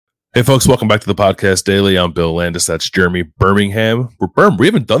Hey, folks, welcome back to the Podcast Daily. I'm Bill Landis. That's Jeremy Birmingham. We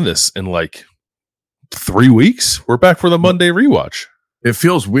haven't done this in like 3 weeks. We're back for the Monday rewatch. It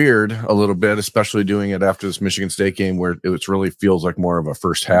feels weird a little bit, especially doing it after this Michigan State game where it really feels like more of a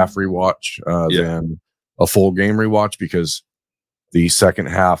first half rewatch than a full game rewatch, because the second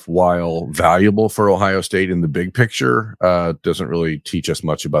half, while valuable for Ohio State in the big picture, doesn't really teach us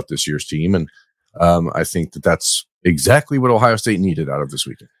much about this year's team. And I think that's exactly what Ohio State needed out of this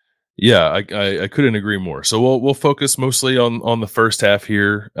weekend. Yeah, I couldn't agree more. So we'll focus mostly on the first half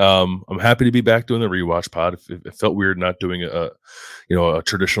here. I'm happy to be back doing the rewatch pod. It felt weird not doing a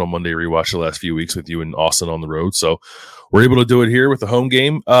traditional Monday rewatch the last few weeks with you and Austin on the road. So we're able to do it here with the home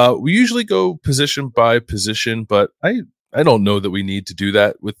game. We usually go position by position, but I don't know that we need to do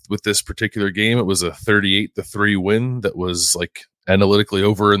that with this particular game. It was a 38-3 win that was like analytically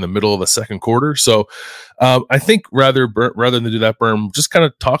over in the middle of the second quarter. So I think rather than do that, Berm, just kind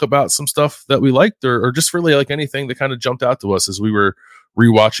of talk about some stuff that we liked or just really like anything that kind of jumped out to us as we were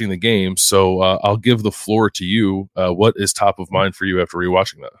rewatching the game. So I'll give the floor to you. What is top of mind for you after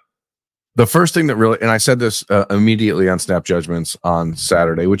rewatching that? The first thing that really, and I said this immediately on Snap Judgments on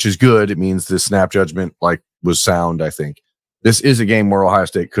Saturday, which is good. It means the Snap Judgment was sound. I think this is a game where Ohio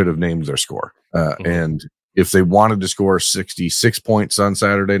State could have named their score. And if they wanted to score 66 points on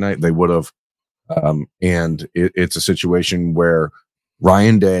Saturday night, they would have. And it's a situation where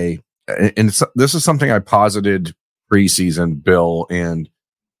Ryan Day, and this is something I posited preseason, Bill, and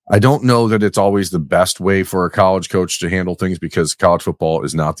I don't know that it's always the best way for a college coach to handle things because college football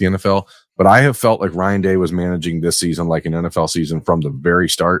is not the NFL. But I have felt like Ryan Day was managing this season like an NFL season from the very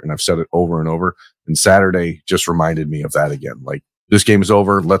start, and I've said it over and over. And Saturday just reminded me of that again. Like, this game is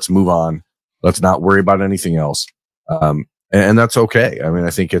over. Let's move on. Let's not worry about anything else. And that's okay. I mean, I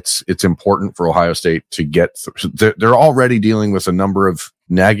think it's important for Ohio State to get they're already dealing with a number of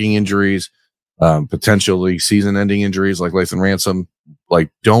nagging injuries, potentially season-ending injuries like Lathan Ransom. Like,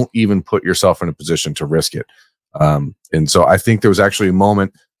 don't even put yourself in a position to risk it. And so I think there was actually a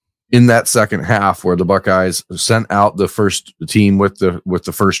moment in that second half where the Buckeyes sent out the first team with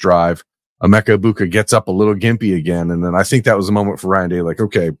the first drive. Emeka Egbuka gets up a little gimpy again. And then I think that was a moment for Ryan Day, like,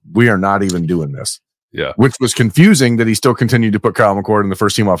 okay, we are not even doing this. Yeah. Which was confusing that he still continued to put Kyle McCord in the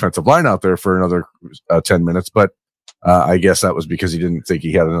first team offensive line out there for another 10 minutes. But I guess that was because he didn't think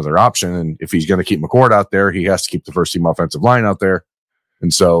he had another option. And if he's going to keep McCord out there, he has to keep the first team offensive line out there.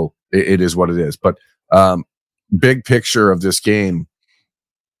 And so it is what it is. But big picture of this game,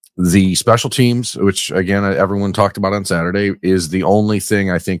 the special teams, which again, everyone talked about on Saturday, is the only thing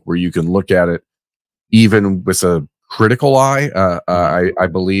I think where you can look at it, even with a critical eye. I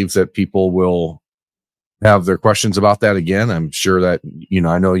believe that people will have their questions about that again. I'm sure that,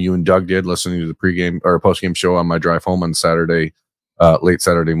 I know you and Doug did, listening to the pregame or postgame show on my drive home on Saturday, early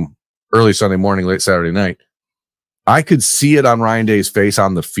Sunday morning, late Saturday night. I could see it on Ryan Day's face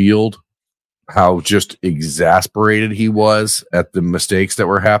on the field, how just exasperated he was at the mistakes that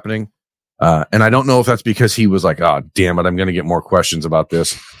were happening. And I don't know if that's because he was like, oh, damn it, I'm going to get more questions about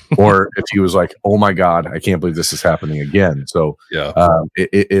this. Or if he was like, oh my God, I can't believe this is happening again. So yeah,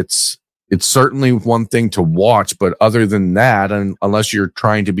 it's certainly one thing to watch, but other than that, and unless you're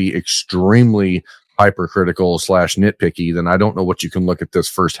trying to be extremely hypercritical / nitpicky, then I don't know what you can look at this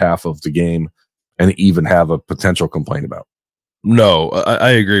first half of the game and even have a potential complaint about. No, I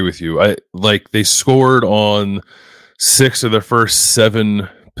agree with you. They scored on 6 of their first 7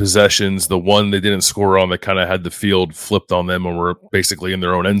 possessions. The one they didn't score on, they kind of had the field flipped on them and were basically in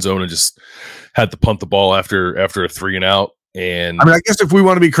their own end zone and just had to punt the ball after a 3-and-out. And I mean, I guess if we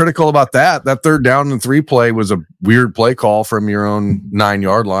want to be critical about that 3rd down and 3 play was a weird play call from your own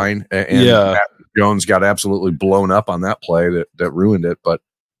 9-yard line. And Matt Jones got absolutely blown up on that play that ruined it. But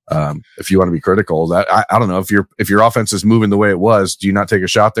if you want to be critical, that I don't know, if your offense is moving the way it was, do you not take a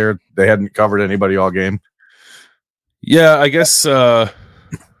shot there? They hadn't covered anybody all game. Yeah, I guess I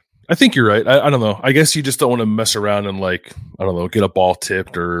think you're right. I don't know. I guess you just don't want to mess around and get a ball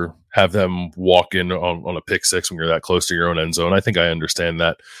tipped or have them walk in on a pick six when you're that close to your own end zone. I think I understand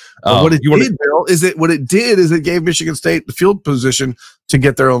that. What it did is it gave Michigan State the field position to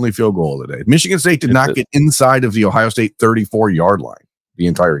get their only field goal of the day. Michigan State did not get inside of the Ohio State 34-yard line the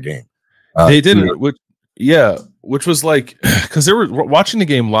entire game. They didn't, which was like, because they were watching the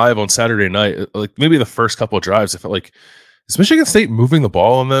game live on Saturday night, like maybe the first couple of drives, I felt like, is Michigan State moving the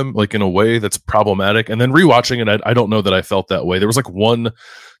ball on them like in a way that's problematic? And then rewatching it, I don't know that I felt that way. There was like one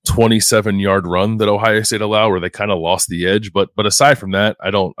 27-yard run that Ohio State allowed where they kind of lost the edge, but aside from that, I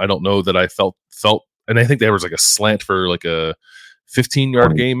don't know that I felt. And I think there was like a slant for like a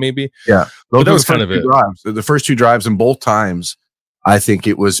 15-yard game, maybe. Yeah, but that was kind of it. The first 2 drives, and both times I think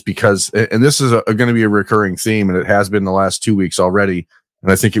it was because, and this is going to be a recurring theme, and it has been the last 2 weeks already,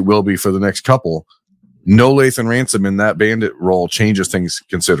 and I think it will be for the next couple. No Lathan Ransom in that bandit role changes things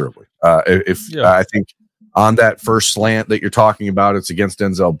considerably. I think on that first slant that you're talking about, it's against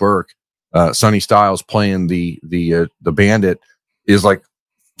Denzel Burke. Sonny Styles playing the bandit is like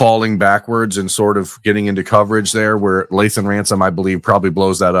falling backwards and sort of getting into coverage there, where Lathan Ransom, I believe, probably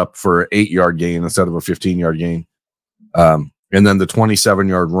blows that up for an 8-yard gain instead of a 15-yard gain. And then the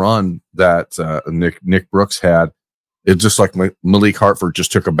 27-yard run that Nick Brooks had, it's just like Malik Hartford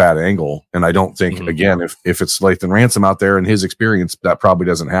just took a bad angle. And I don't think, again, if it's Lathan Ransom out there in his experience, that probably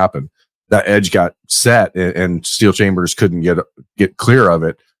doesn't happen. That edge got set and Steel Chambers couldn't get clear of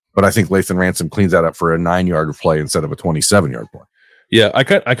it. But I think Lathan Ransom cleans that up for a 9-yard play instead of a 27-yard play. Yeah, I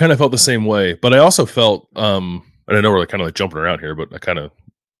kind of felt the same way. But I also felt, and I know we're kind of like jumping around here, but that's all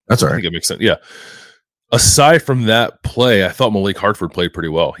right. I think it makes sense. Yeah. Aside from that play, I thought Malik Hartford played pretty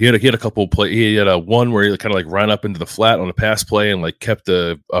well. He had a couple play. He had a one where he kind of like ran up into the flat on a pass play and like kept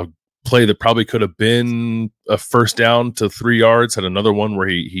a play that probably could have been a first down to 3 yards. Had another one where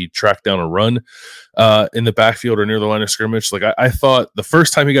he tracked down a run in the backfield or near the line of scrimmage. Like I thought the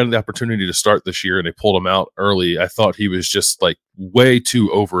first time he got the opportunity to start this year and they pulled him out early, I thought he was just like way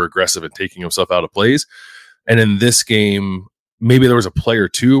too over aggressive and taking himself out of plays. And in this game, maybe there was a play or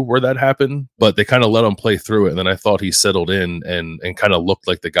two where that happened, but they kind of let him play through it. And then I thought he settled in and kind of looked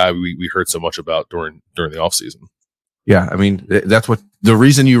like the guy we heard so much about during the offseason. Yeah, I mean, that's what the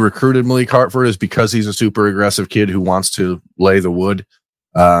reason you recruited Malik Hartford is, because he's a super aggressive kid who wants to lay the wood.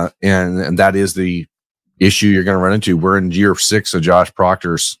 And that is the issue you're going to run into. We're in year 6 of Josh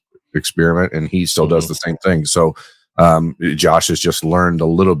Proctor's experiment, and he still does the same thing. So Josh has just learned a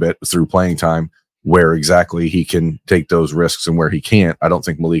little bit through playing time where exactly he can take those risks and where he can't. I don't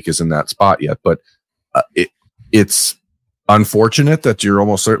think Malik is in that spot yet, but it's unfortunate that you're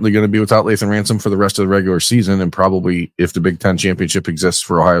almost certainly going to be without Lathan Ransom for the rest of the regular season, and probably if the Big Ten championship exists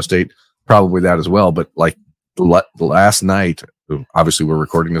for Ohio State, probably that as well. But like last night, obviously we're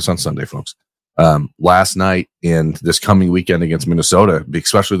recording this on Sunday, folks. Last night and this coming weekend against Minnesota,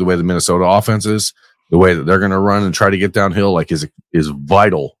 especially the way the Minnesota offense is, the way that they're going to run and try to get downhill, like is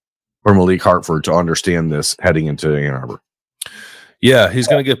vital for Malik Hartford to understand this heading into Ann Arbor. Yeah, he's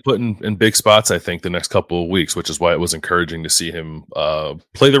going to get put in big spots, I think, the next couple of weeks, which is why it was encouraging to see him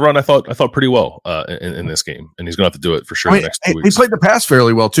play the run. I thought pretty well in this game, and he's going to have to do it for sure the next 2 weeks. He played the pass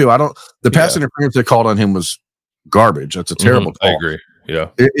fairly well too. The pass interference they called on him was garbage. That's a terrible call. I agree. Yeah,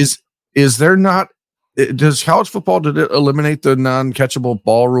 is there not? Does college football, did it eliminate the non-catchable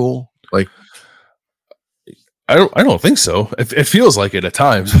ball rule? Like, I don't think so. It feels like it at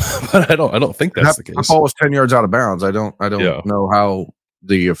times, but I don't think that's the case. The ball was 10 yards out of bounds. I don't know how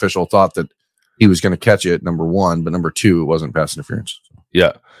the official thought that he was going to catch it, number one, but number two, it wasn't pass interference.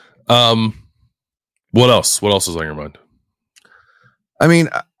 Yeah. What else? What else is on your mind? I mean,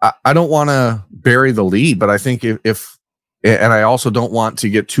 I don't want to bury the lead, but I think if and I also don't want to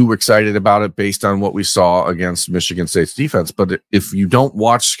get too excited about it based on what we saw against Michigan State's defense. But if you don't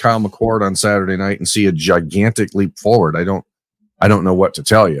watch Kyle McCord on Saturday night and see a gigantic leap forward, I don't know what to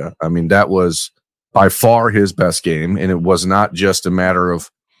tell you. I mean, that was by far his best game, and it was not just a matter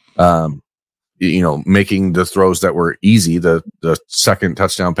of making the throws that were easy. The second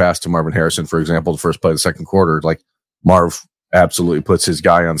touchdown pass to Marvin Harrison, for example, the first play of the second quarter, like Marv absolutely puts his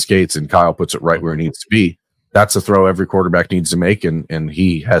guy on skates and Kyle puts it right where it needs to be. That's a throw every quarterback needs to make, and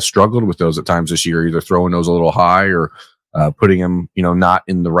he has struggled with those at times this year, either throwing those a little high or putting him, not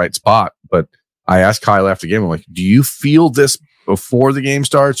in the right spot. But I asked Kyle after the game, I'm like, do you feel this before the game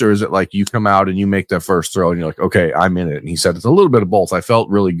starts, or is it like you come out and you make that first throw and you're like, okay, I'm in it? And he said it's a little bit of both. I felt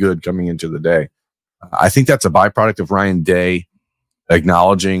really good coming into the day. I think that's a byproduct of Ryan Day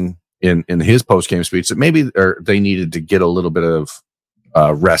acknowledging in his post-game speech that maybe they needed to get a little bit of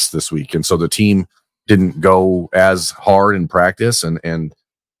rest this week, and so the team didn't go as hard in practice. And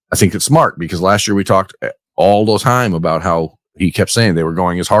I think it's smart, because last year we talked all the time about how he kept saying they were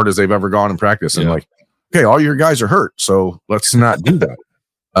going as hard as they've ever gone in practice. And like, okay, all your guys are hurt, so let's not do that.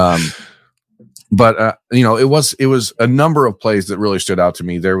 But it was a number of plays that really stood out to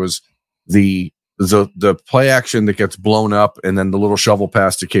me. There was the play action that gets blown up, and then the little shovel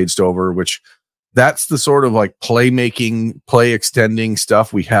pass to Cade Stover, which that's the sort of like playmaking, play extending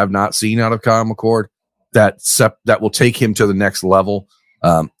stuff we have not seen out of Kyle McCord that will take him to the next level.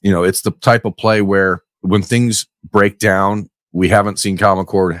 It's the type of play where when things break down, we haven't seen Kyle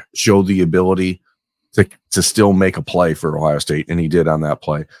McCord show the ability to still make a play for Ohio State, and he did on that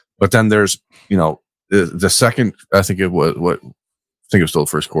play. But then there's, the second, I think it was still the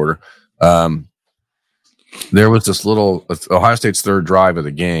first quarter. There was this little Ohio State's third drive of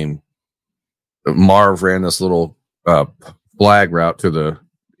the game. Marv ran this little flag route to the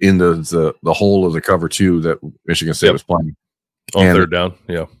hole of the cover 2 that Michigan State was playing on third down.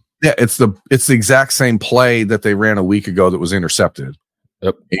 Yeah, it's the exact same play that they ran a week ago that was intercepted.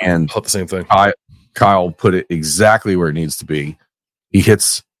 Yep, and the same thing. Kyle put it exactly where it needs to be. He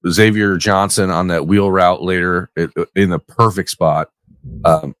hits Xavier Johnson on that wheel route later in the perfect spot.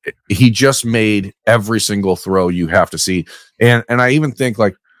 He just made every single throw you have to see, and I even think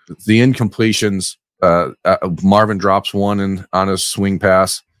like the incompletions. Marvin drops one on a swing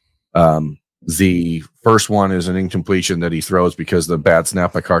pass. The first one is an incompletion that he throws because the bad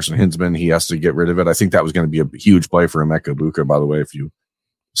snap by Carson Hinsman. He has to get rid of it. I think that was going to be a huge play for Emeka Egbuka, by the way, if you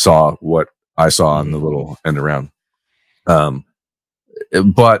saw what I saw on the little end around.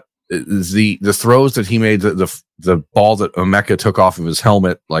 But the throws that he made, the ball that Emeka took off of his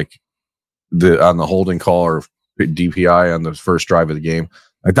helmet, like on the holding call or DPI on the first drive of the game,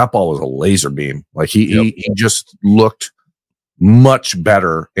 like that ball was a laser beam. Like he just looked much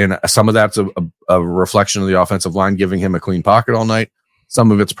better. And some of that's a reflection of the offensive line giving him a clean pocket all night.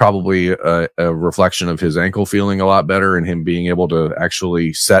 Some of it's probably a reflection of his ankle feeling a lot better and him being able to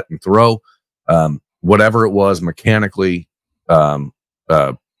actually set and throw. Whatever it was mechanically,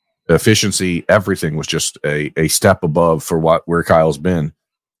 efficiency, everything was just a step above for where Kyle's been.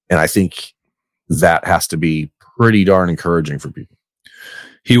 And I think that has to be pretty darn encouraging for people.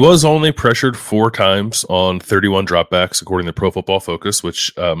 He was only pressured 4 times on 31 dropbacks, according to Pro Football Focus,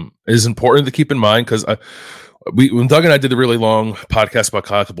 which is important to keep in mind because when Doug and I did the really long podcast about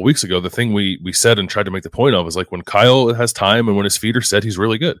Kyle a couple weeks ago, the thing we said and tried to make the point of is like when Kyle has time and when his feet are set, he's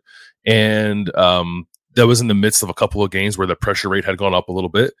really good. And that was in the midst of a couple of games where the pressure rate had gone up a little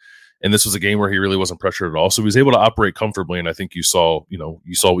bit. And this was a game where he really wasn't pressured at all. So he was able to operate comfortably. And I think you saw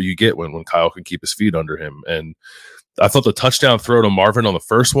what you get when Kyle can keep his feet under him. And I thought the touchdown throw to Marvin on the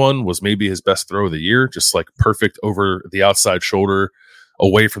first one was maybe his best throw of the year, just like perfect over the outside shoulder,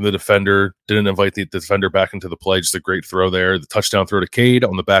 away from the defender, didn't invite the defender back into the play, just a great throw there. The touchdown throw to Cade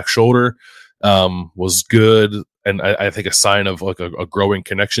on the back shoulder was good, and I think a sign of like a growing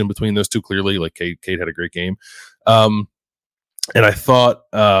connection between those two, clearly. Like Cade had a great game. And I thought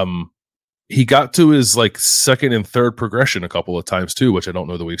he got to his like second and third progression a couple of times too, which I don't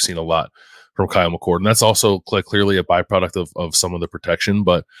know that we've seen a lot from Kyle McCord, and that's also clearly a byproduct of some of the protection.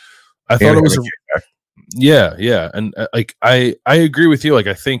 But I thought it was, and like I agree with you. Like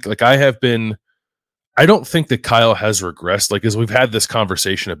I think like I don't think that Kyle has regressed. Like as we've had this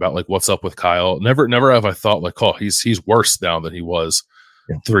conversation about like what's up with Kyle, never have I thought like, oh, he's worse now than he was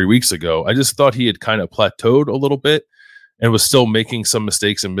 3 weeks ago. I just thought he had kind of plateaued a little bit and was still making some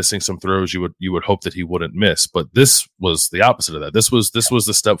mistakes and missing some throws you would hope that he wouldn't miss. But this was the opposite of that. This was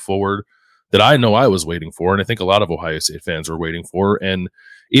the step forward that I know I was waiting for, and I think a lot of Ohio State fans were waiting for. And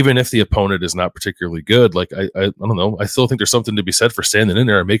even if the opponent is not particularly good, like I don't know, I still think there's something to be said for standing in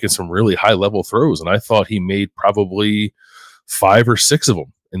there and making some really high level throws. And I thought he made probably 5 or 6 of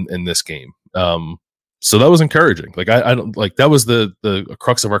them in this game. So that was encouraging. Like I don't like that was the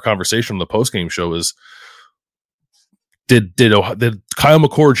crux of our conversation on the post game show is did Kyle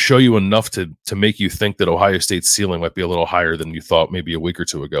McCord show you enough to make you think that Ohio State's ceiling might be a little higher than you thought maybe a week or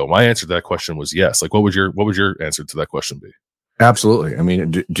two ago? My answer to that question was yes. Like what would your answer to that question be? Absolutely. I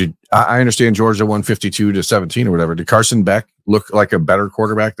mean, I understand Georgia won 52-17 or whatever. Did Carson Beck look like a better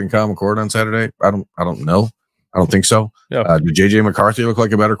quarterback than Kyle McCord on Saturday? I don't know. I don't think so. Yeah. Did JJ McCarthy look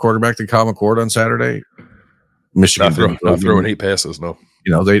like a better quarterback than Kyle McCord on Saturday? Michigan not throwing 8 passes. No.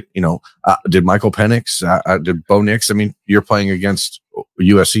 Did Michael Penix, did Bo Nix? I mean, you're playing against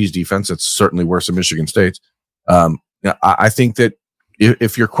USC's defense. It's certainly worse than Michigan State's. I think that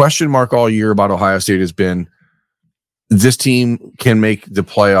if your question mark all year about Ohio State has been, this team can make the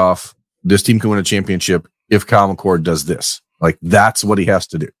playoff, this team can win a championship if Kyle McCord does this. Like, that's what he has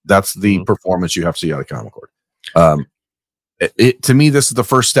to do. That's the performance you have to see out of Kyle McCord. To me, this is the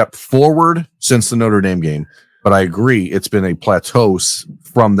first step forward since the Notre Dame game. But I agree, it's been a plateau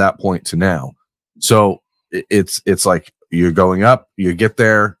from that point to now. So it's like you're going up, you get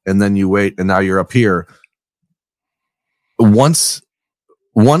there, and then you wait, and now you're up here.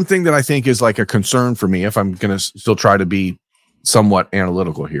 One thing that I think is like a concern for me, if I'm going to still try to be somewhat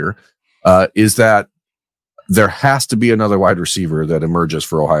analytical here, is that there has to be another wide receiver that emerges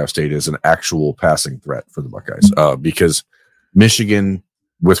for Ohio State as an actual passing threat for the Buckeyes, because Michigan,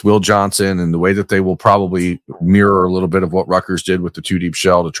 with Will Johnson and the way that they will probably mirror a little bit of what Rutgers did with the 2 deep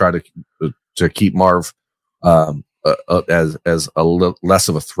shell to try to keep Marv as less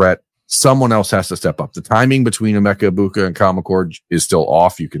of a threat, someone else has to step up. The timing between Emeka Egbuka and Kyle McCord is still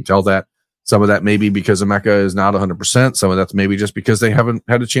off. You can tell that. Some of that may be because Emeka is not 100%. Some of that's maybe just because they haven't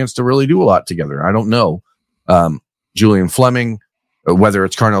had a chance to really do a lot together. I don't know. Julian Fleming, whether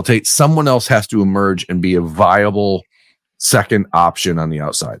it's Carnell Tate, someone else has to emerge and be a viable second option on the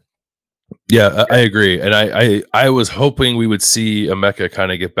outside. Yeah, I agree. And I was hoping we would see Emeka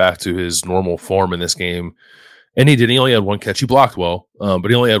kind of get back to his normal form in this game. And he did. He only had one catch. He blocked well, but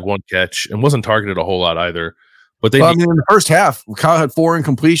he only had one catch and wasn't targeted a whole lot either. But in the first half, Kyle had 4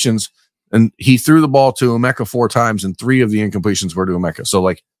 incompletions, and he threw the ball to Emeka 4 times, and 3 of the incompletions were to Emeka. So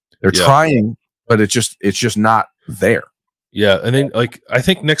like they're trying, but it's just not there. Yeah, and then I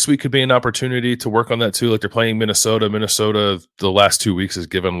think next week could be an opportunity to work on that too. Like they're playing Minnesota. Minnesota the last 2 weeks has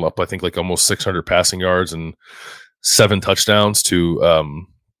given up, I think, like almost 600 passing yards and 7 touchdowns to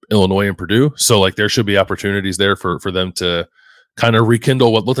Illinois and Purdue. So like there should be opportunities there for them to kind of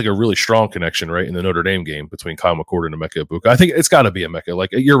rekindle what looked like a really strong connection, right, in the Notre Dame game between Kyle McCord and Emeka Egbuka. I think it's got to be Emeka. Like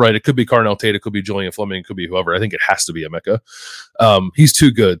you're right, it could be Carnell Tate, it could be Julian Fleming, it could be whoever. I think it has to be Emeka. He's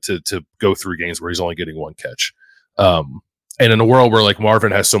too good to go through games where he's only getting one catch. And in a world where like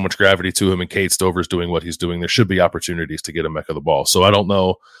Marvin has so much gravity to him and Kate Stover's doing what he's doing, there should be opportunities to get Emeka the ball. So I don't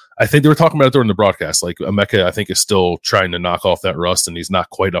know. I think they were talking about it during the broadcast. Like Emeka, I think, is still trying to knock off that rust, and he's not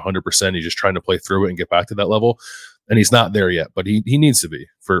quite 100%. He's just trying to play through it and get back to that level. And he's not there yet, but he needs to be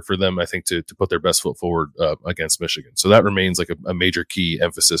for them, I think, to put their best foot forward against Michigan. So that remains like a major key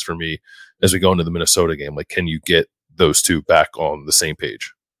emphasis for me as we go into the Minnesota game. Like, can you get those two back on the same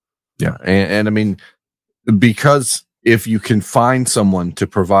page? Yeah. And I mean, because if you can find someone to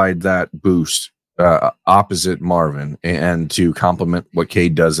provide that boost opposite Marvin and to complement what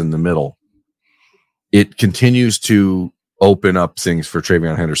Cade does in the middle, it continues to open up things for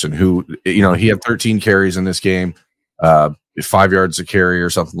Travion Henderson, who, he had 13 carries in this game, 5 yards a carry or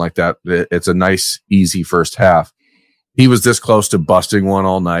something like that. It's a nice, easy first half. He was this close to busting one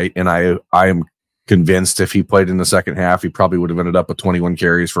all night, and I am convinced if he played in the second half, he probably would have ended up with 21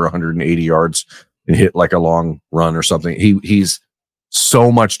 carries for 180 yards and hit like a long run or something. He's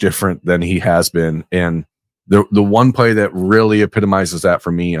so much different than he has been. And the one play that really epitomizes that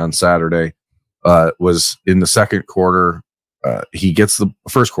for me on Saturday was in the second quarter. He gets the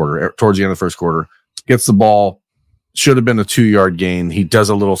first quarter, towards the end of the first quarter, gets the ball, should have been a 2-yard gain. He does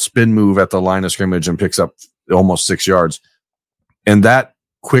a little spin move at the line of scrimmage and picks up almost 6 yards. And that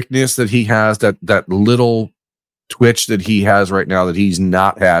quickness that he has, that little twitch that he has right now that he's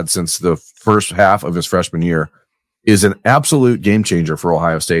not had since the first half of his freshman year, is an absolute game changer for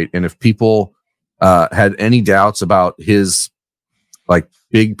Ohio State. And if people had any doubts about his like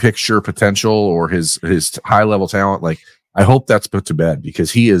big picture potential or his high level talent, like I hope that's put to bed,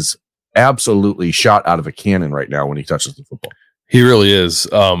 because he is absolutely shot out of a cannon right now when he touches the football. He really is.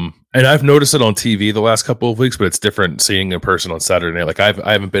 And I've noticed it on TV the last couple of weeks, but it's different seeing in person on Saturday night. Like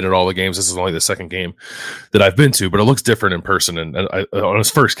I haven't been at all the games. This is only the second game that I've been to, but it looks different in person. And on his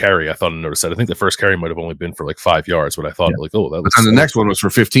first carry, I thought I noticed that. I think the first carry might have only been for like 5 yards, but I thought that looks. And the next one was for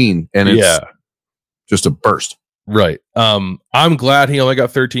 15, and it's just a burst. Right. I'm glad he only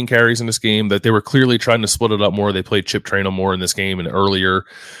got 13 carries in this game, that they were clearly trying to split it up more. They played Chip Traynham more in this game and earlier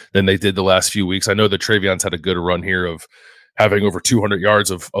than they did the last few weeks. I know that Travion's had a good run here of having over 200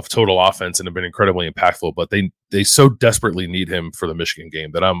 yards of total offense and have been incredibly impactful, but they so desperately need him for the Michigan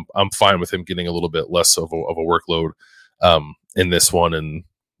game that I'm fine with him getting a little bit less of a workload in this one. And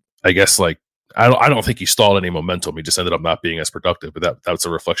I guess like, I don't think he stalled any momentum. He just ended up not being as productive, but that's a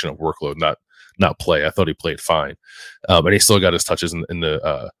reflection of workload, not play. I thought he played fine. And he still got his touches in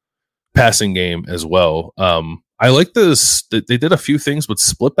the passing game as well. I like this. They did a few things with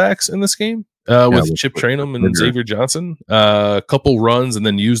split backs in this game with Chip Traynham and Xavier Johnson. A couple runs, and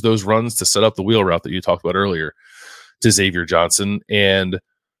then use those runs to set up the wheel route that you talked about earlier to Xavier Johnson. And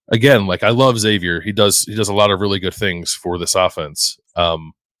again, like I love Xavier. He does a lot of really good things for this offense.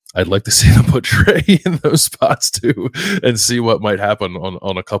 I'd like to see them put Trey in those spots too and see what might happen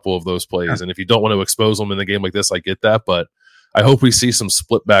on a couple of those plays. And if you don't want to expose them in the game like this, I get that, but I hope we see some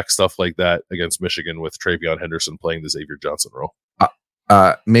split back stuff like that against Michigan with Travion Henderson playing the Xavier Johnson role.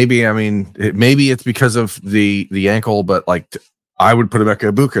 Maybe it's because of the ankle, but like I would put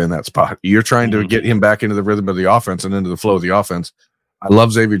Emeka Egbuka in that spot. You're trying to get him back into the rhythm of the offense and into the flow of the offense. I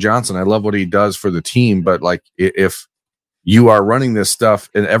love Xavier Johnson. I love what he does for the team, but like if you are running this stuff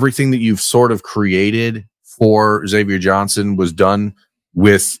and everything that you've sort of created for Xavier Johnson was done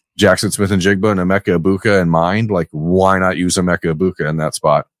with Jackson Smith and Jigba and Emeka Egbuka in mind, like why not use Emeka Egbuka in that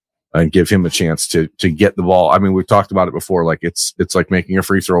spot and give him a chance to get the ball? I mean, we've talked about it before. Like it's like making a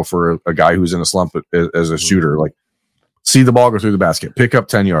free throw for a guy who's in a slump as a shooter. Like see the ball go through the basket, pick up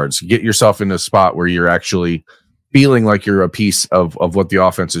 10 yards, get yourself in a spot where you're actually feeling like you're a piece of what the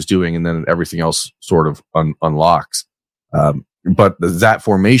offense is doing, and then everything else sort of unlocks. But that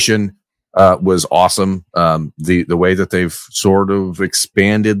formation was awesome. The way that they've sort of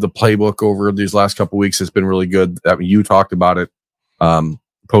expanded the playbook over these last couple of weeks has been really good. I mean, you talked about it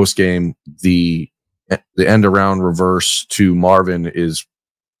post game. The end around reverse to Marvin is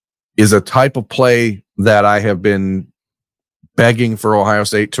a type of play that I have been begging for Ohio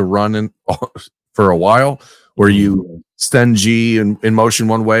State to run in for a while, where you send G in motion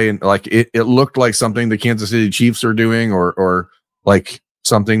one way, and like it looked like something the Kansas City Chiefs are doing, or like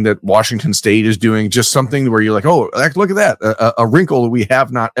something that Washington State is doing, just something where you're like, oh, look at that, a wrinkle that we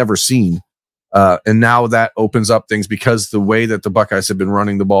have not ever seen. And now that opens up things, because the way that the Buckeyes have been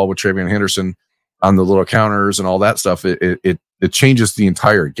running the ball with Travion Henderson on the little counters and all that stuff, it changes the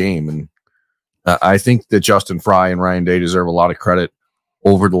entire game. And I think that Justin Fry and Ryan Day deserve a lot of credit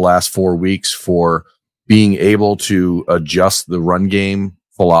over the last 4 weeks for being able to adjust the run game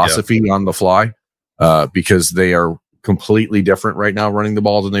philosophy on the fly, because they are completely different right now running the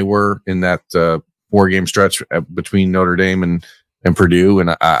ball than they were in that 4-game stretch between Notre Dame and Purdue.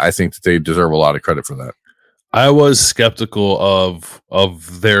 And I think that they deserve a lot of credit for that. I was skeptical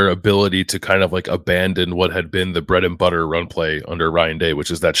of their ability to kind of like abandon what had been the bread and butter run play under Ryan Day, which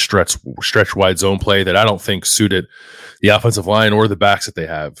is that stretch wide zone play that I don't think suited the offensive line or the backs that they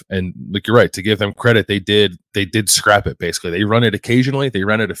have. And like, you're right, to give them credit, they did scrap it. Basically, they run it occasionally. They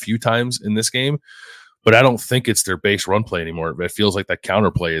ran it a few times in this game, but I don't think it's their base run play anymore. It feels like that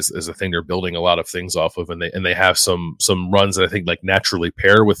counterplay is the thing they're building a lot of things off of, and they have some runs that I think like naturally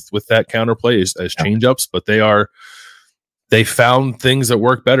pair with that counterplay as change ups. But they found things that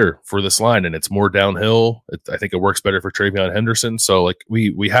work better for this line, and it's more downhill. I think it works better for Travion Henderson. So like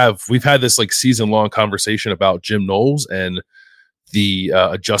we've had this like season long conversation about Jim Knowles and the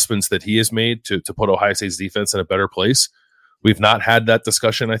adjustments that he has made to put Ohio State's defense in a better place. We've not had that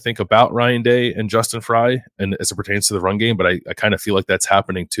discussion, I think, about Ryan Day and Justin Fry, and as it pertains to the run game. But I kind of feel like that's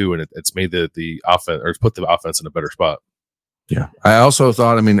happening too, and it's made the offense, or it's put the offense in a better spot. Yeah, I also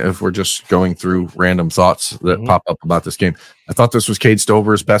thought, I mean, if we're just going through random thoughts that pop up about this game, I thought this was Cade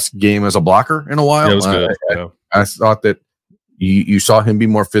Stover's best game as a blocker in a while. Yeah, it was good. I thought that you saw him be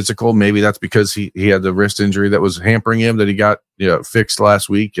more physical. Maybe that's because he had the wrist injury that was hampering him that he got fixed last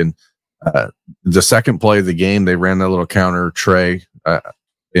week. And the second play of the game, they ran that little counter tray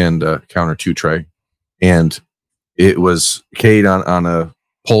and counter two tray, and it was Cade on a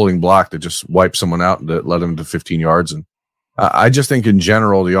pulling block that just wiped someone out and that led him to 15 yards. And I just think in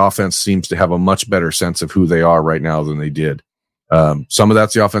general, the offense seems to have a much better sense of who they are right now than they did. Some of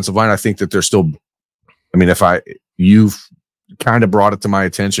that's the offensive line. I think that they're still, I mean, you've kind of brought it to my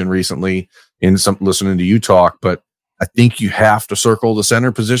attention recently in some listening to you talk, but I think you have to circle the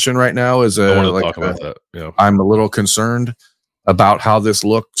center position right now as I want to talk about that. Yeah. I'm a little concerned about how this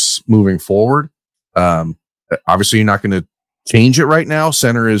looks moving forward. Obviously you're not going to change it right now.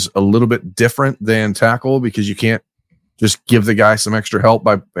 Center is a little bit different than tackle because you can't just give the guy some extra help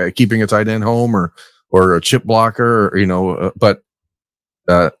by keeping a tight end home or a chip blocker, but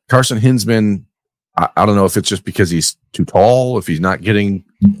Carson Hinsman, I don't know if it's just because he's too tall, if he's not getting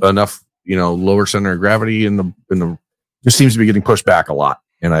enough, lower center of gravity in the just seems to be getting pushed back a lot.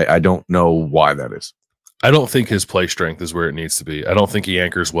 And I don't know why that is. I don't think his play strength is where it needs to be. I don't think he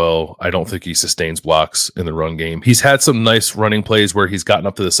anchors well. I don't think he sustains blocks in the run game. He's had some nice running plays where he's gotten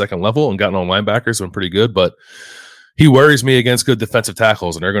up to the second level and gotten on linebackers, been pretty good, but he worries me against good defensive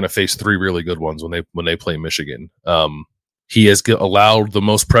tackles, and they're going to face 3 really good ones when they play Michigan. He has allowed the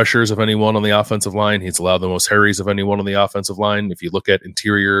most pressures of anyone on the offensive line. He's allowed the most hurries of anyone on the offensive line. If you look at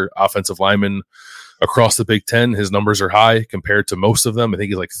interior offensive linemen across the Big Ten, his numbers are high compared to most of them. I think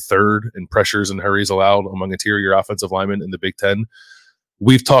he's like 3rd in pressures and hurries allowed among interior offensive linemen in the Big Ten.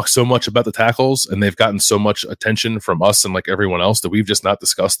 We've talked so much about the tackles, and they've gotten so much attention from us and like everyone else that we've just not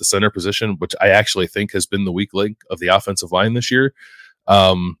discussed the center position, which I actually think has been the weak link of the offensive line this year.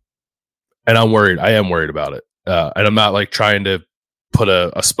 And I'm worried. I am worried about it. And I'm not like trying to put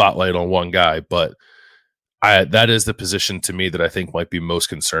a spotlight on one guy, but that is the position to me that I think might be most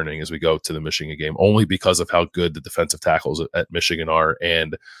concerning as we go to the Michigan game, only because of how good the defensive tackles at Michigan are.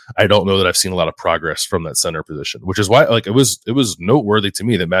 And I don't know that I've seen a lot of progress from that center position, which is why like it was noteworthy to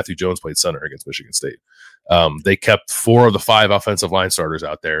me that Matthew Jones played center against Michigan State. They kept 4 of the 5 offensive line starters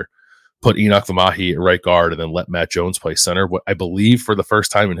out there, put Enoch Vamahi at right guard, and then let Matt Jones play center, what I believe for the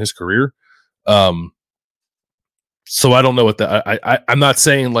first time in his career. So I don't know what that. I'm not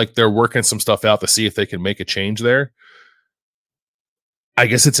saying like they're working some stuff out to see if they can make a change there. I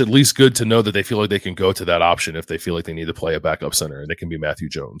guess it's at least good to know that they feel like they can go to that option if they feel like they need to play a backup center, and it can be Matthew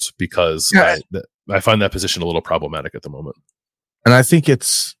Jones, because I find that position a little problematic at the moment. And I think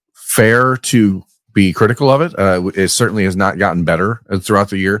it's fair to be critical of it. It certainly has not gotten better throughout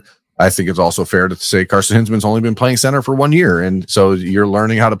the year. I think it's also fair to say Carson Hinsman's only been playing center for 1 year, and so you're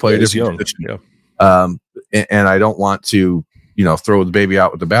learning how to play a different position. Yeah. And I don't want to, throw the baby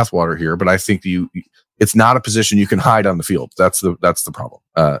out with the bathwater here, but I think it's not a position you can hide on the field. That's the problem.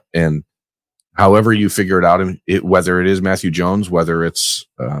 And however you figure it out, whether it is Matthew Jones, whether it's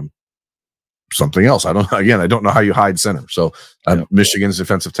something else, I don't know how you hide center. So Michigan's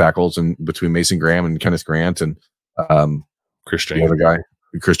defensive tackles, and between Mason Graham and Kenneth Grant and Chris Jenkins, the other guy,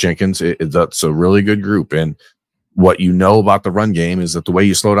 Chris Jenkins, that's a really good group. And what you know about the run game is that the way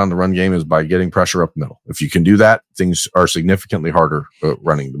you slow down the run game is by getting pressure up the middle. If you can do that, things are significantly harder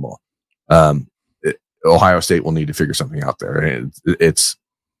running the ball. Ohio State will need to figure something out there.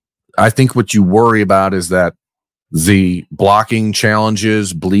 I think what you worry about is that the blocking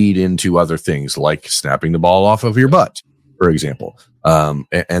challenges bleed into other things, like snapping the ball off of your butt, for example. And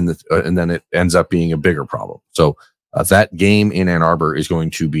then it ends up being a bigger problem. So that game in Ann Arbor is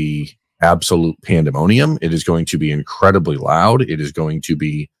going to be absolute pandemonium. It is going to be incredibly loud. It is going to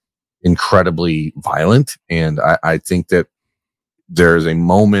be incredibly violent. And I think that there's a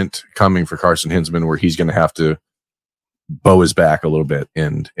moment coming for Carson Hinsman where he's going to have to bow his back a little bit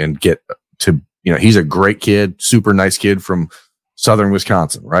and get to, he's a great kid, super nice kid from Southern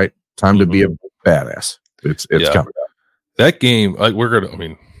Wisconsin, right? Time to be a badass. It's coming. That game, we're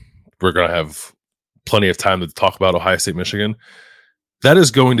going to have plenty of time to talk about Ohio State, Michigan. That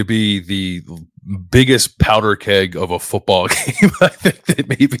is going to be the biggest powder keg of a football game I think that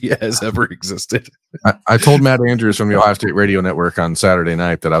maybe has ever existed. I told Matt Andrews from the Ohio State Radio Network on Saturday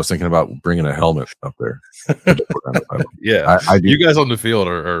night that I was thinking about bringing a helmet up there. Yeah, you guys on the field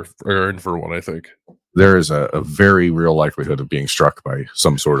are in for one, I think. There is a very real likelihood of being struck by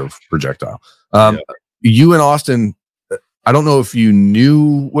some sort of projectile. You and Austin, I don't know if you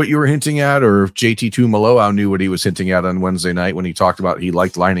knew what you were hinting at, or if JT2 Maloau knew what he was hinting at on Wednesday night when he talked about he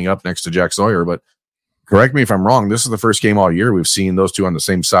liked lining up next to Jack Sawyer. But correct me if I'm wrong. This is the first game all year we've seen those two on the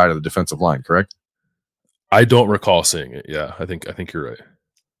same side of the defensive line. Correct? I don't recall seeing it. Yeah, I think you're right.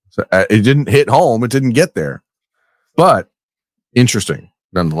 So, it didn't hit home. It didn't get there, but interesting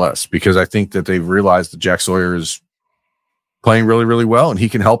nonetheless, because I think that they've realized that Jack Sawyer is playing really, really well, and he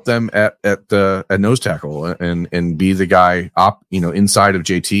can help them at nose tackle and be the guy inside of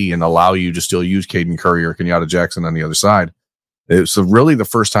JT and allow you to still use Caden Curry or Kenyatta Jackson on the other side. It's really the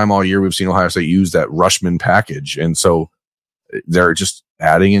first time all year we've seen Ohio State use that Rushman package, and so they're just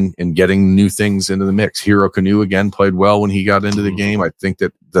adding and getting new things into the mix. Hero Kanu again played well when he got into the game. I think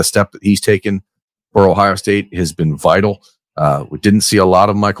that the step that he's taken for Ohio State has been vital. We didn't see a lot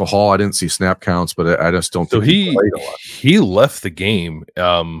of Michael Hall. I didn't see snap counts, but I just don't think he played a lot. He left the game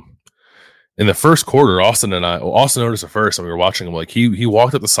in the first quarter. Austin noticed it first, and we were watching him. Like he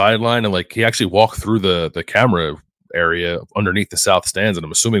walked up the sideline, and he actually walked through the camera area underneath the south stands, and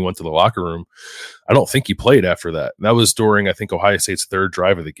I'm assuming went to the locker room. I don't think he played after that. That was during, I think, Ohio State's third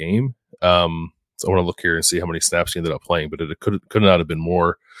drive of the game. So I want to look here and see how many snaps he ended up playing, but it could not have been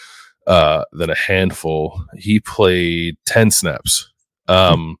more than a handful. He played 10 snaps.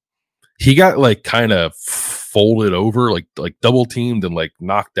 He got kind of folded over, like double teamed and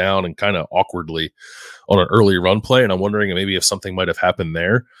knocked down and kind of awkwardly on an early run play. And I'm wondering maybe if something might have happened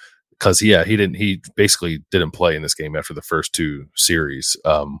there, because he basically didn't play in this game after the first two series,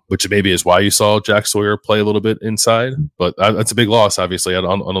 which maybe is why you saw Jack Sawyer play a little bit inside, but that's a big loss. Obviously, I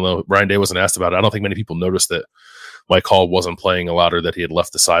don't know. Ryan Day wasn't asked about it. I don't think many people noticed that Mike Hall wasn't playing a lot, or that he had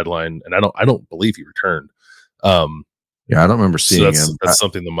left the sideline, and I don't believe he returned. I don't remember seeing him. That's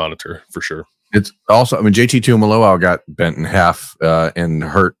something to monitor for sure. It's also, JT2 Maloau got bent in half and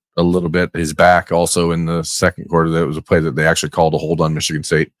hurt a little bit. His back also in the second quarter. That was a play that they actually called a hold on Michigan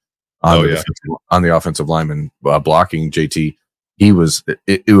State on the offensive lineman blocking JT.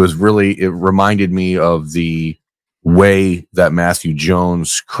 It reminded me of the way that Matthew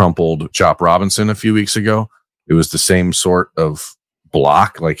Jones crumpled Chop Robinson a few weeks ago. It was the same sort of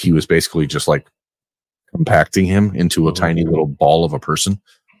block. He was basically just compacting him into a tiny little ball of a person.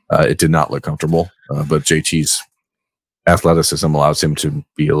 It did not look comfortable, but JT's athleticism allows him to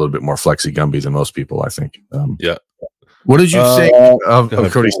be a little bit more flexy-gumby than most people, I think. What did you say of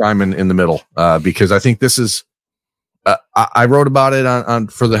Cody Simon in the middle? Because I think this is, I wrote about it on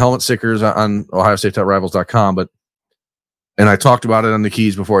for the helmet stickers on OhioState.Rivals.com, and I talked about it on the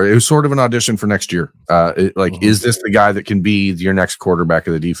keys before. It was sort of an audition for next year. Is this the guy that can be your next quarterback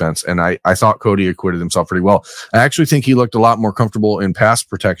of the defense? And I thought Cody acquitted himself pretty well. I actually think he looked a lot more comfortable in pass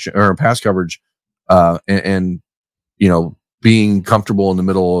protection or pass coverage, and being comfortable in the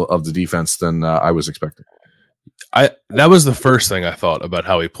middle of the defense than I was expecting. That was the first thing I thought about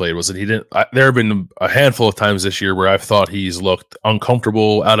how he played, was that he didn't. There have been a handful of times this year where I've thought he's looked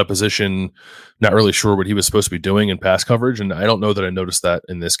uncomfortable, out of position, not really sure what he was supposed to be doing in pass coverage, and I don't know that I noticed that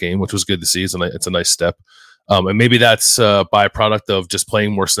in this game, which was good to see. It's a nice step, and maybe that's a byproduct of just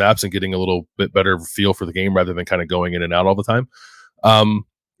playing more snaps and getting a little bit better feel for the game rather than kind of going in and out all the time.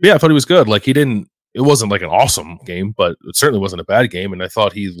 Yeah, I thought he was good. Like, it wasn't like an awesome game, but it certainly wasn't a bad game. And I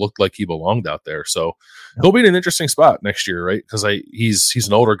thought he looked like he belonged out there. So he'll be in an interesting spot next year, right? Because he's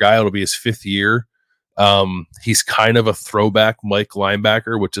an older guy. It'll be his 5th year. He's kind of a throwback Mike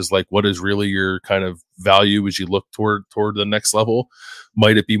linebacker, which is like, what is really your kind of value as you look toward the next level?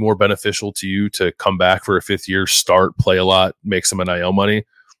 Might it be more beneficial to you to come back for a 5th year, start, play a lot, make some NIL money?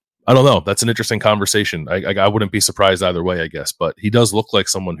 I don't know. That's an interesting conversation. I wouldn't be surprised either way, I guess. But he does look like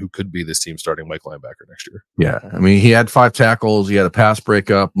someone who could be this team starting Mike linebacker next year. Yeah. I mean, he had 5 tackles. He had a pass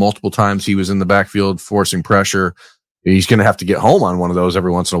breakup. Multiple times he was in the backfield forcing pressure. He's going to have to get home on one of those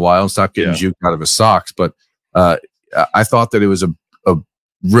every once in a while and stop getting juked out of his socks. But I thought that it was a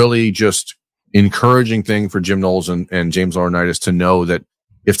really just encouraging thing for Jim Knowles and James Laurinaitis to know that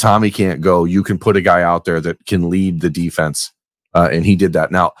if Tommy can't go, you can put a guy out there that can lead the defense. And he did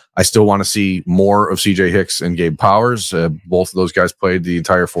that. Now, I still want to see more of CJ Hicks and Gabe Powers. Both of those guys played the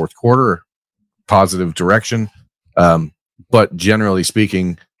entire 4th quarter, positive direction. But generally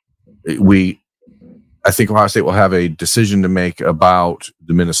speaking, I think Ohio State will have a decision to make about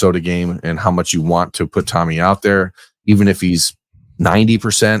the Minnesota game and how much you want to put Tommy out there. Even if he's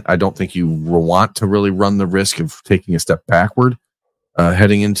 90%, I don't think you want to really run the risk of taking a step backward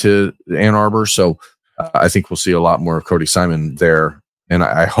heading into Ann Arbor. So I think we'll see a lot more of Cody Simon there. And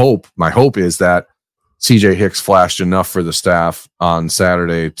my hope is that CJ Hicks flashed enough for the staff on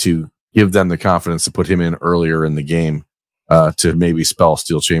Saturday to give them the confidence to put him in earlier in the game to maybe spell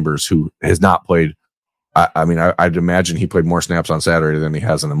Steel Chambers, who has not played. I'd imagine he played more snaps on Saturday than he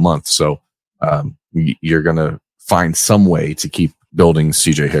has in a month. So you're going to find some way to keep building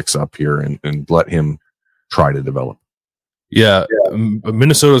CJ Hicks up here and let him try to develop. Yeah.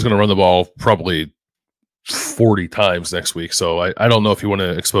 Minnesota's going to run the ball probably 40 times next week. So I don't know if you want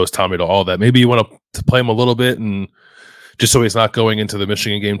to expose Tommy to all that. Maybe you want to play him a little bit and just so he's not going into the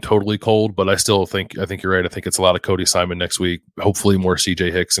Michigan game totally cold. But I think you're right. I think it's a lot of Cody Simon next week. Hopefully more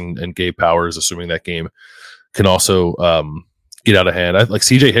CJ Hicks and Gabe Powers, assuming that game can also get out of hand. Like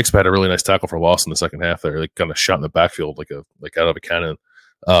CJ Hicks had a really nice tackle for loss in the second half there, like kind of shot in the backfield like out of a cannon.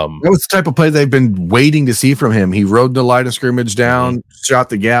 That was the type of play they've been waiting to see from him. He rode the line of scrimmage down, shot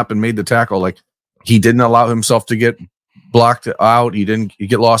the gap, and made the tackle. Like, he didn't allow himself to get blocked out. He didn't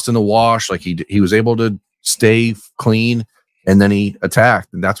get lost in the wash. Like, he was able to stay clean, and then he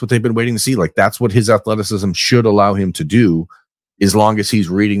attacked. And that's what they've been waiting to see. Like, that's what his athleticism should allow him to do, as long as he's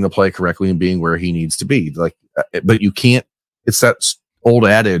reading the play correctly and being where he needs to be. Like, but you can't. It's that old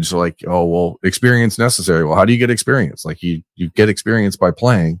adage, like, oh, well, experience necessary. Well, how do you get experience? Like, you get experience by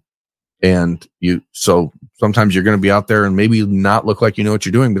playing. And so sometimes you're going to be out there and maybe not look like you know what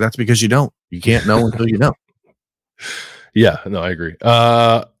you're doing, but that's because you don't. You can't know until you know. Yeah, no, I agree.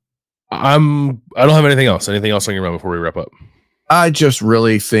 I don't have anything else. Anything else on your mind before we wrap up? I just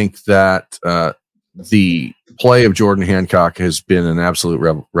really think that the play of Jordan Hancock has been an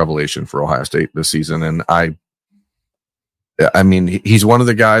absolute revelation for Ohio State this season. And I mean, he's one of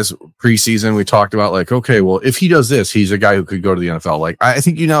the guys preseason we talked about, like, okay, well, if he does this, he's a guy who could go to the NFL. Like, I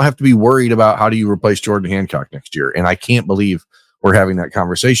think you now have to be worried about how do you replace Jordan Hancock next year. And I can't believe we're having that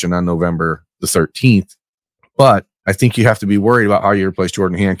conversation on November the 13th, but I think you have to be worried about how you replace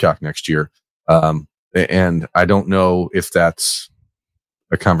Jordan Hancock next year. And I don't know if that's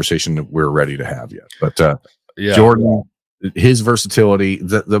a conversation that we're ready to have yet, but Jordan, his versatility,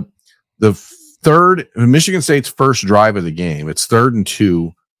 the Michigan State's first drive of the game, it's 3rd and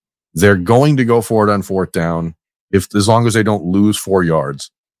 2. They're going to go for it on 4th down as long as they don't lose 4 yards.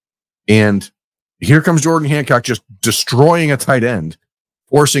 And here comes Jordan Hancock just destroying a tight end,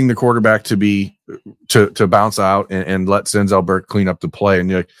 forcing the quarterback to bounce out and let Denzel Burke clean up the play. And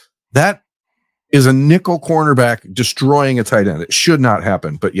you're like, that is a nickel cornerback destroying a tight end. It should not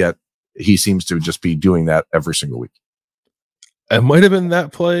happen, but yet he seems to just be doing that every single week. It might have been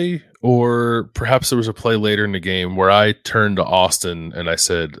that play, or perhaps there was a play later in the game where I turned to Austin and I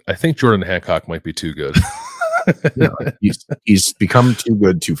said, I think Jordan Hancock might be too good. He's become too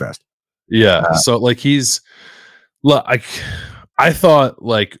good too fast. Yeah. So like I thought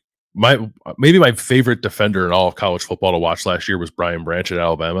like maybe my favorite defender in all of college football to watch last year was Brian Branch at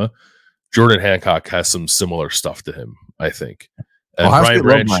Alabama. Jordan Hancock has some similar stuff to him, I think. And Brian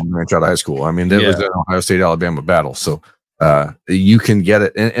Branch out of high school. I mean, there was an Ohio State Alabama battle. So You can get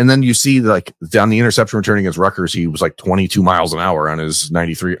it. And then you see like down the interception return against Rutgers, he was like 22 miles an hour on his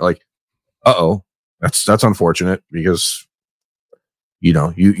 93. Like, that's unfortunate because, you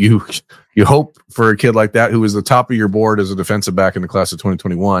hope for a kid like that who was the top of your board as a defensive back in the class of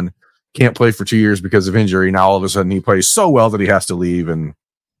 2021, can't play for 2 years because of injury. Now all of a sudden he plays so well that he has to leave, and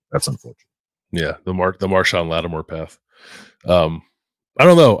that's unfortunate. Yeah, the Marshawn Lattimore path. I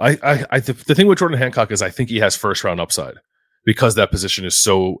don't know. The thing with Jordan Hancock is I think he has first round upside because that position is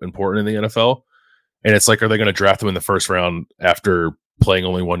so important in the NFL. And it's like, are they going to draft him in the first round after playing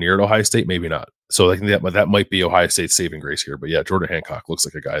only 1 year at Ohio State? Maybe not. So I think that might be Ohio State's saving grace here. But yeah, Jordan Hancock looks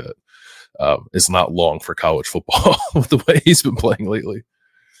like a guy that is not long for college football with the way he's been playing lately.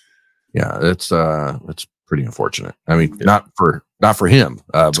 Yeah, it's pretty unfortunate. I mean, not for him.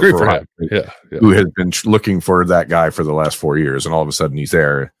 It's great for him. Yeah, who has been looking for that guy for the last 4 years, and all of a sudden he's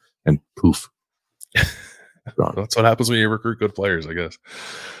there, and poof. That's what happens when you recruit good players, I guess.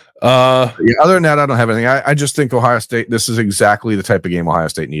 Other than that, I don't have anything. I just think Ohio State, this is exactly the type of game Ohio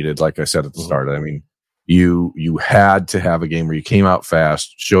State needed. Like I said at the start, I mean, you had to have a game where you came out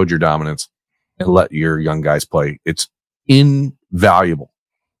fast, showed your dominance, and let your young guys play. It's invaluable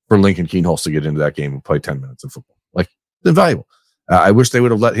for Lincoln Keenholz to get into that game and play 10 minutes of football. Like, it's invaluable. I wish they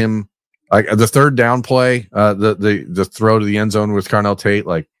would have let him, like the third down play, the throw to the end zone with Carnell Tate.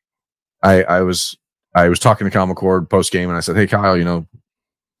 Like, I was talking to Kyle McCord post game, and I said, "Hey Kyle,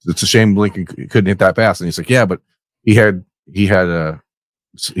 it's a shame Lincoln couldn't hit that pass." And he's like, "Yeah, but he had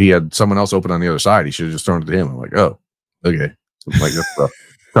someone else open on the other side. He should have just thrown it to him." I'm like, "Oh, okay." So like, that's a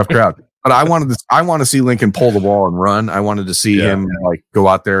tough crowd. But I want to see Lincoln pull the ball and run. I wanted to see him like go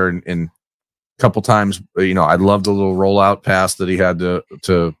out there and a couple times. I loved the little rollout pass that he had to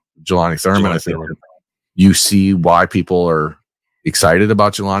Jelani Thurman. I think you see why people are excited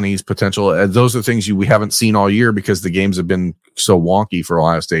about Jelani's potential. Those are things we haven't seen all year because the games have been so wonky for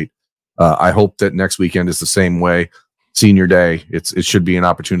Ohio State. I hope that next weekend is the same way. Senior day, it should be an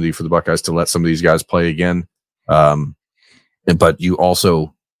opportunity for the Buckeyes to let some of these guys play again. But you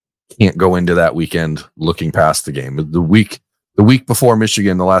also can't go into that weekend looking past the game. The week before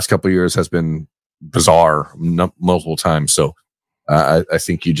Michigan, the last couple of years has been bizarre multiple times. So I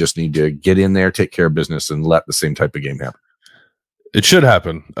think you just need to get in there, take care of business, and let the same type of game happen. It should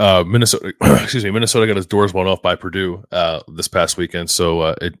happen. Minnesota got his doors blown off by Purdue this past weekend,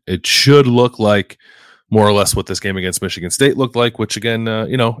 so it should look like more or less what this game against Michigan State looked like. Which again,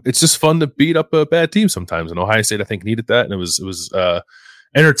 it's just fun to beat up a bad team sometimes, and Ohio State I think needed that, and it was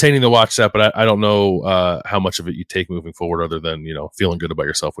entertaining to watch that. But I don't know how much of it you take moving forward, other than feeling good about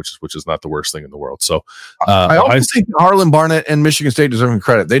yourself, which is not the worst thing in the world. So I also think Harlan Barnett and Michigan State deserve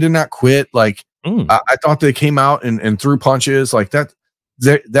credit. They did not quit. Like. I thought they came out and threw punches like that.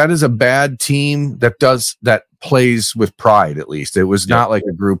 That is a bad team that plays with pride. At least it was not like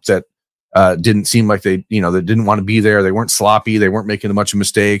a group that didn't seem like they didn't want to be there. They weren't sloppy. They weren't making a bunch of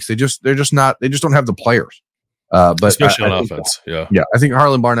mistakes. They just don't have the players. But especially on offense. I think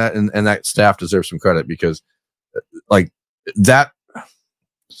Harlan Barnett and that staff deserve some credit because like that.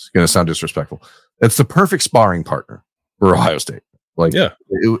 It's going to sound disrespectful. It's the perfect sparring partner for Ohio State. Like,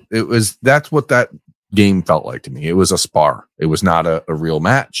 it was, that's what that game felt like to me. It was a spar. It was not a real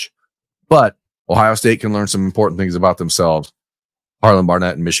match, but Ohio State can learn some important things about themselves. Harlan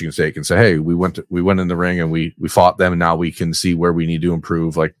Barnett and Michigan State can say, "Hey, we went in the ring and we fought them, and now we can see where we need to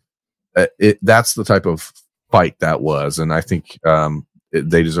improve." Like, that's the type of fight that was. And I think,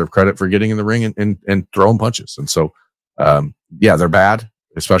 they deserve credit for getting in the ring and throwing punches. And so, they're bad,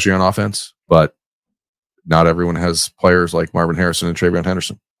 especially on offense, but not everyone has players like Marvin Harrison and TreVeyon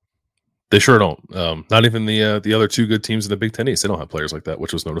Henderson. They sure don't. Not even the other two good teams in the Big Ten East. They don't have players like that,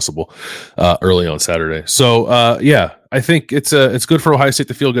 which was noticeable early on Saturday. So, I think it's good for Ohio State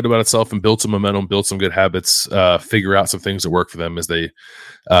to feel good about itself and build some momentum, build some good habits, figure out some things that work for them as they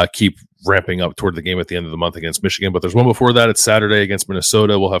keep ramping up toward the game at the end of the month against Michigan. But there's one before that. It's Saturday against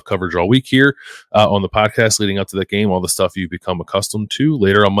Minnesota. We'll have coverage all week here on the podcast leading up to that game, all the stuff you've become accustomed to.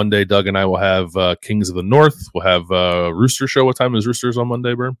 Later on Monday, Doug and I will have Kings of the North. We'll have Rooster Show. What time is Roosters on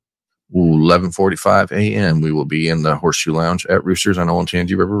Monday, Berm? 11:45 a.m. We will be in the Horseshoe Lounge at Roosters on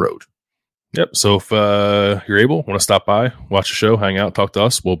Olentangy River Road. Yep. So if you're able, want to stop by, watch a show, hang out, talk to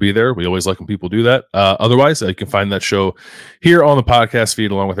us, we'll be there. We always like when people do that. Otherwise, you can find that show here on the podcast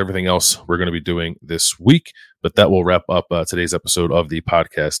feed along with everything else we're going to be doing this week. But that will wrap up today's episode of the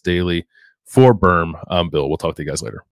Podcast Daily. For Berm, I'm Bill. We'll talk to you guys later.